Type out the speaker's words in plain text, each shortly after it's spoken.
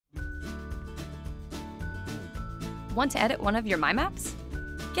Want to edit one of your My Maps?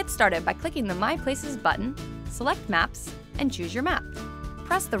 Get started by clicking the My Places button, select Maps, and choose your map.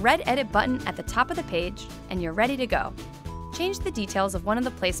 Press the red Edit button at the top of the page, and you're ready to go. Change the details of one of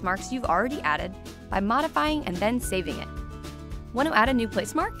the place marks you've already added by modifying and then saving it. Want to add a new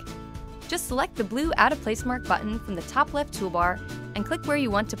place mark? Just select the blue Add a Place Mark button from the top left toolbar and click where you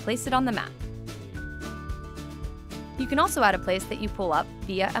want to place it on the map. You can also add a place that you pull up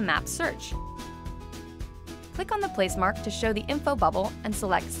via a map search. Click on the place mark to show the info bubble and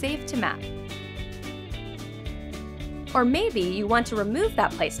select Save to Map. Or maybe you want to remove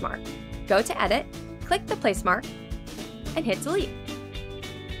that place mark. Go to Edit, click the place mark, and hit Delete.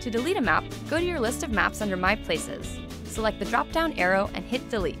 To delete a map, go to your list of maps under My Places. Select the drop-down arrow and hit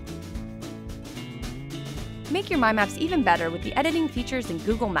Delete. Make your My Maps even better with the editing features in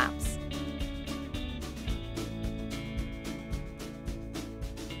Google Maps.